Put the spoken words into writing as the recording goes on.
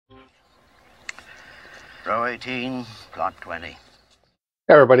Row 18, plot 20. Hey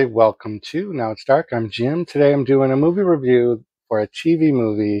everybody, welcome to Now It's Dark. I'm Jim. Today I'm doing a movie review for a TV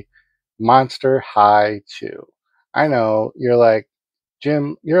movie, Monster High 2. I know, you're like,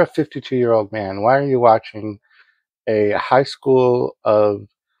 Jim, you're a 52-year-old man. Why are you watching a high school of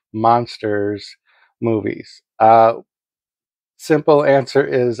monsters movies? Simple answer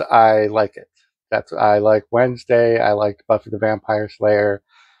is I like it. I like Wednesday, I liked Buffy the Vampire Slayer.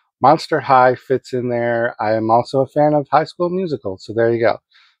 Monster High fits in there. I am also a fan of High School Musical, so there you go.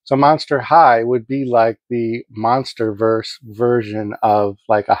 So Monster High would be like the MonsterVerse version of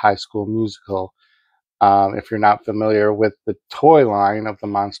like a High School Musical. If you're not familiar with the toy line of the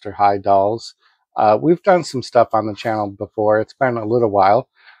Monster High dolls, we've done some stuff on the channel before. It's been a little while,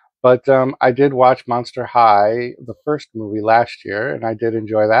 but I did watch Monster High, the first movie last year, and I did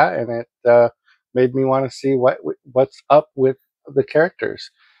enjoy that, and it made me want to see what's up with the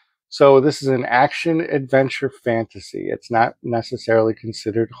characters. So this is an action adventure fantasy. It's not necessarily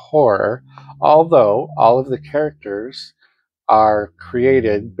considered horror, although all of the characters are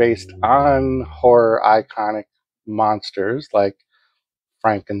created based on horror iconic monsters like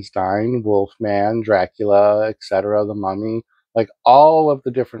Frankenstein, Wolfman, Dracula, etc., the Mummy. Like all of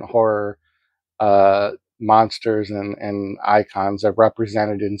the different horror monsters and icons are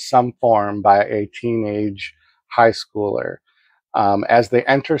represented in some form by a teenage high schooler. As they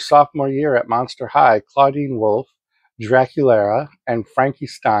enter sophomore year at Monster High, Clawdeen Wolf, Draculaura, and Frankie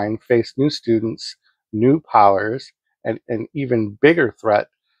Stein face new students, new powers, and an even bigger threat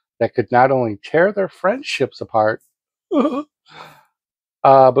that could not only tear their friendships apart, but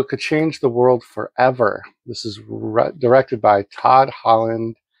could change the world forever. This is directed by Todd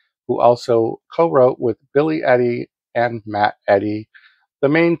Holland, who also co-wrote with Billy Eddy and Matt Eddy. The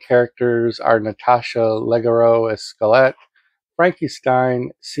main characters are Natasha Leggero as Skelette, Frankie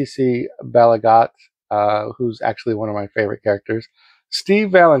Stein, Cece Balagot, who's actually one of my favorite characters,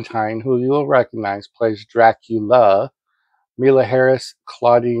 Steve Valentine, who you'll recognize, plays Dracula, Mila Harris,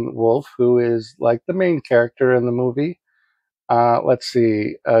 Clawdeen Wolf, who is like the main character in the movie. Let's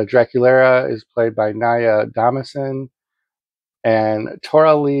see, Draculaura is played by Naya Damison, and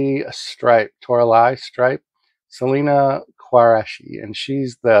Toralei Stripe, Selena Quarashi, and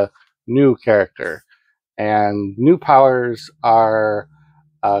she's the new character. And new powers are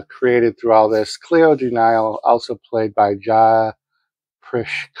created through all this. Cleo Nile, also played by Ja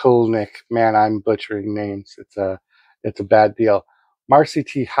Prishkolnik. Man, I'm butchering names. It's a bad deal. Marcy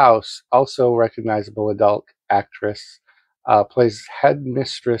T. House, also recognizable adult actress, plays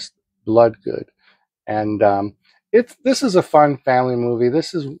headmistress Bloodgood, and this is a fun family movie.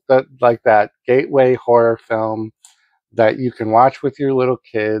 This is like that gateway horror film that you can watch with your little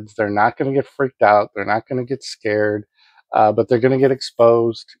kids. They're not going to get freaked out. They're not going to get scared, but they're going to get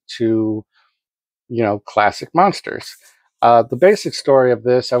exposed to, classic monsters. The basic story of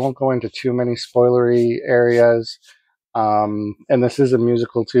this, I won't go into too many spoilery areas. And this is a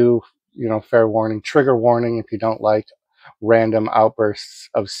musical too, fair warning, trigger warning if you don't like random outbursts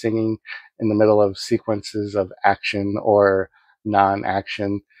of singing in the middle of sequences of action or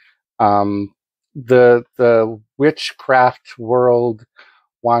non-action. The witchcraft world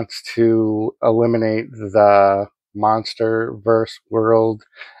wants to eliminate the monster verse world,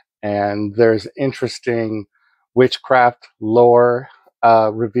 and there's interesting witchcraft lore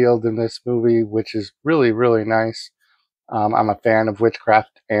revealed in this movie, which is really, really nice. I'm a fan of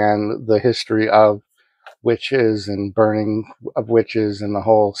witchcraft and the history of witches and burning of witches and the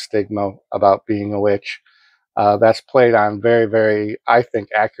whole stigma about being a witch. That's played on very, very, I think,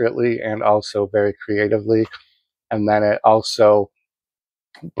 accurately and also very creatively. And then it also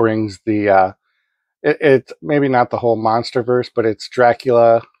brings it's maybe not the whole monster verse, but it's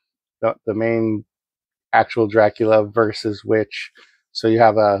Dracula, the main actual Dracula versus witch. So you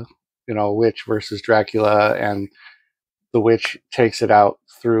have witch versus Dracula, and the witch takes it out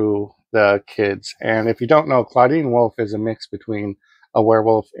through the kids. And if you don't know, Clawdeen Wolf is a mix between a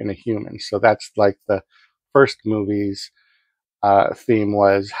werewolf and a human. So that's like the first movie's theme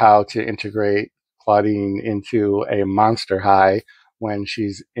was how to integrate Clawdeen into a monster high when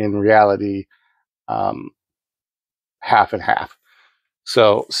she's in reality um, half and half.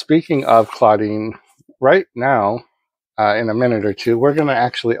 So speaking of Clawdeen, right now, in a minute or two, we're going to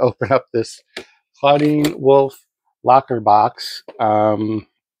actually open up this Clawdeen Wolf locker box.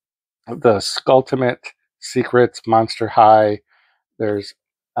 The Skulltimate Secrets Monster High. There's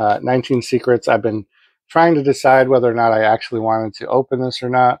 19 secrets. I've been trying to decide whether or not I actually wanted to open this or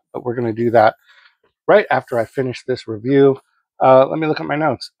not, but we're going to do that right after I finish this review. Let me look at my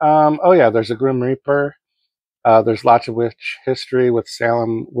notes. Oh yeah, there's a Grim Reaper. There's lots of witch history with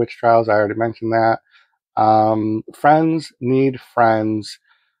Salem witch trials. I already mentioned that. Friends need friends,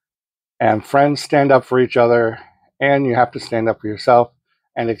 and friends stand up for each other, and you have to stand up for yourself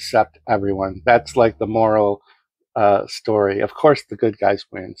and accept everyone. That's like the moral story. Of course, the good guys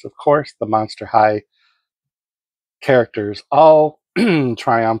wins. Of course, the Monster High characters all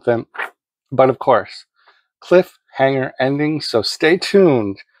triumphant. But of course, cliffhanger ending. So stay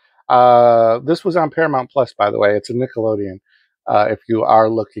tuned. This was on Paramount Plus, by the way. It's a Nickelodeon. If you are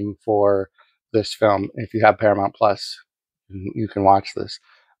looking for this film, if you have Paramount Plus, you can watch this.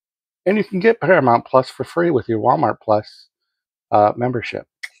 And you can get Paramount Plus for free with your Walmart Plus membership.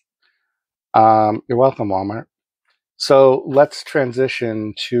 You're welcome, Walmart. So let's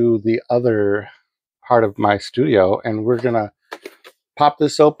transition to the other part of my studio, and we're going to pop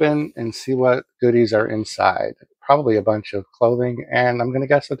this open and see what goodies are inside. Probably a bunch of clothing, and I'm going to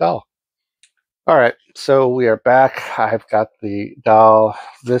guess a doll. All right, so we are back. I've got the doll.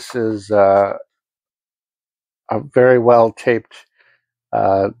 This is a very well taped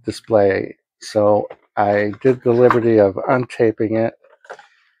display. So I did the liberty of untaping it,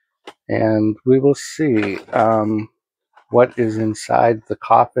 and we will see what is inside the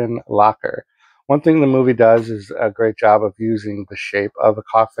coffin locker. One thing the movie does is a great job of using the shape of a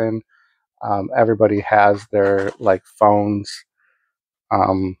coffin. Everybody has their like phones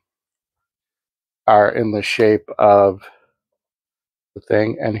are in the shape of the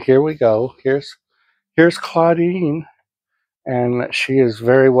thing, and here we go. Here's Clawdeen, and she is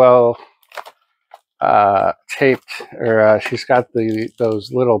very well taped, or she's got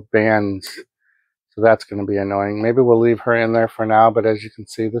those little bands, so that's going to be annoying. Maybe we'll leave her in there for now, but as you can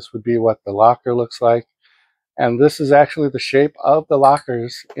see, this would be what the locker looks like. And this is actually the shape of the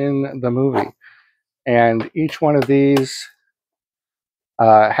lockers in the movie. And each one of these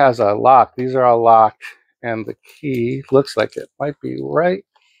has a lock. These are all locked, and the key looks like it might be right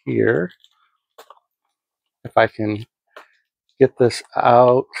here. If I can get this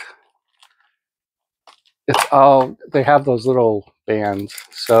out. It's all, they have those little bands.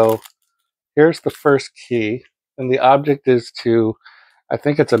 So here's the first key, and the object is to, I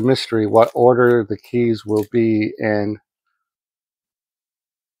think it's a mystery what order the keys will be in.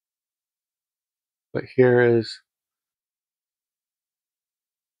 But here is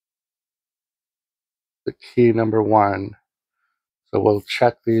the key number 1. So we'll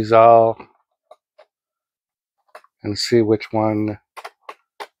check these all and see which one.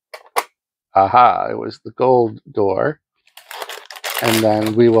 Aha, it was the gold door. And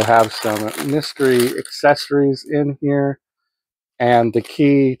then we will have some mystery accessories in here, and the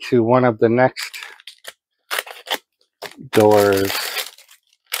key to one of the next doors.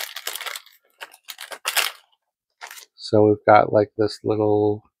 So we've got like this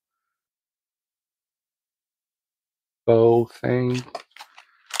little bow thing,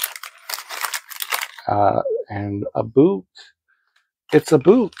 and a boot. It's a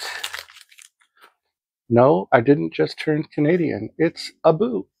boot. No, I didn't just turn Canadian. It's a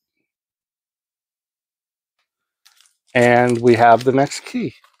boot. And we have the next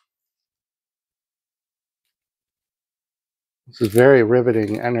key. This is very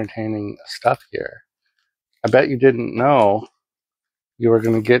riveting, entertaining stuff here. I bet you didn't know you were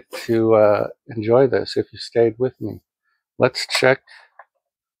going to get to enjoy this if you stayed with me. Let's check.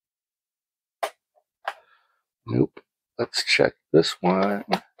 Nope. Let's check this one.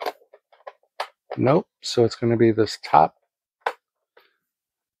 Nope. So it's going to be this top.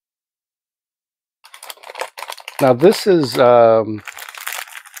 Now this is a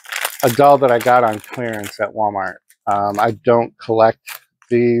doll that I got on clearance at Walmart. I don't collect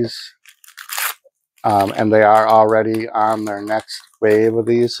these, and they are already on their next wave of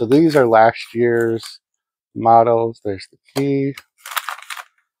these. So these are last year's models. There's the key,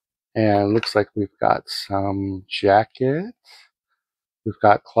 and looks like we've got some jackets. We've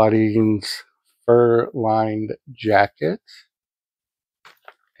got Clawdeen's fur-lined jacket,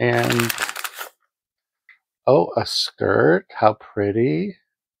 and oh, a skirt. How pretty.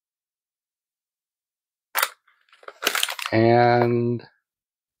 And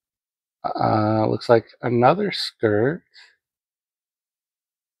looks like another skirt,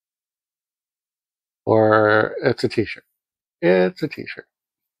 or it's a t-shirt. It's a t-shirt.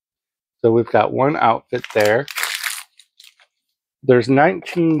 So we've got one outfit there. There's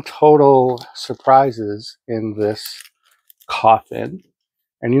 19 total surprises in this coffin,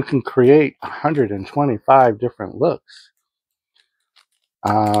 and you can create 125 different looks.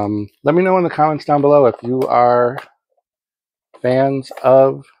 Let me know in the comments down below if you are fans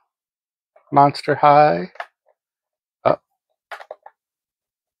of Monster High. Uh-oh.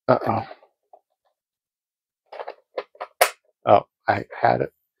 Oh, I had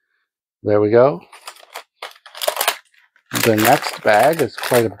it. There we go. The next bag is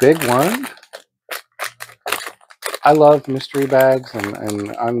quite a big one. I love mystery bags and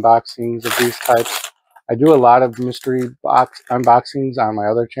unboxings of these types. I do a lot of mystery box unboxings on my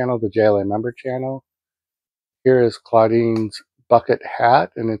other channel, the JLA member channel. Here is Clawdeen's bucket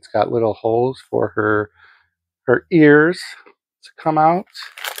hat, and it's got little holes for her ears to come out.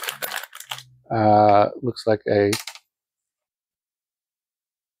 Looks like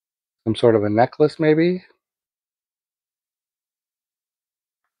some sort of a necklace, maybe.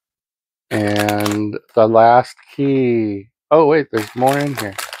 And the last key. Oh wait, there's more in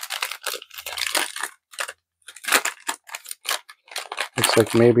here. Looks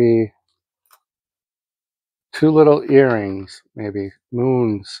like maybe 2 little earrings, maybe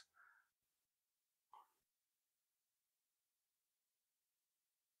moons.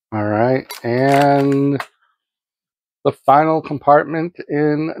 All right, and the final compartment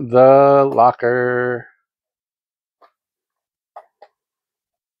in the locker.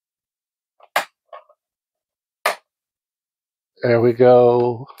 There we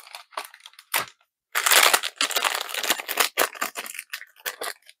go.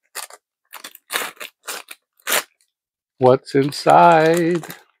 What's inside?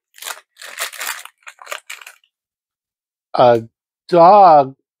 A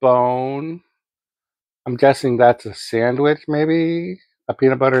dog bone. I'm guessing that's a sandwich, maybe a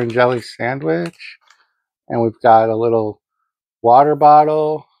peanut butter and jelly sandwich. And we've got a little water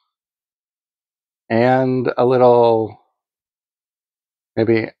bottle and a little,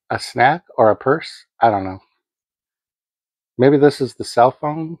 maybe a snack or a purse. I don't know. Maybe this is the cell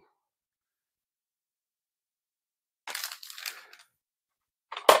phone.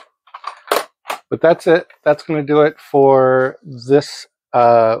 But that's it. That's going to do it for this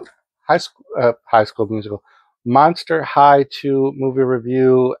high school musical, Monster High 2 movie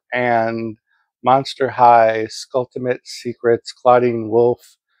review and Monster High Skulltimate Secrets Clawdeen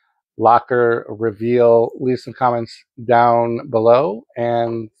Wolf locker reveal. Leave some comments down below,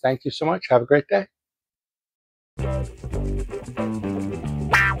 and thank you so much. Have a great day.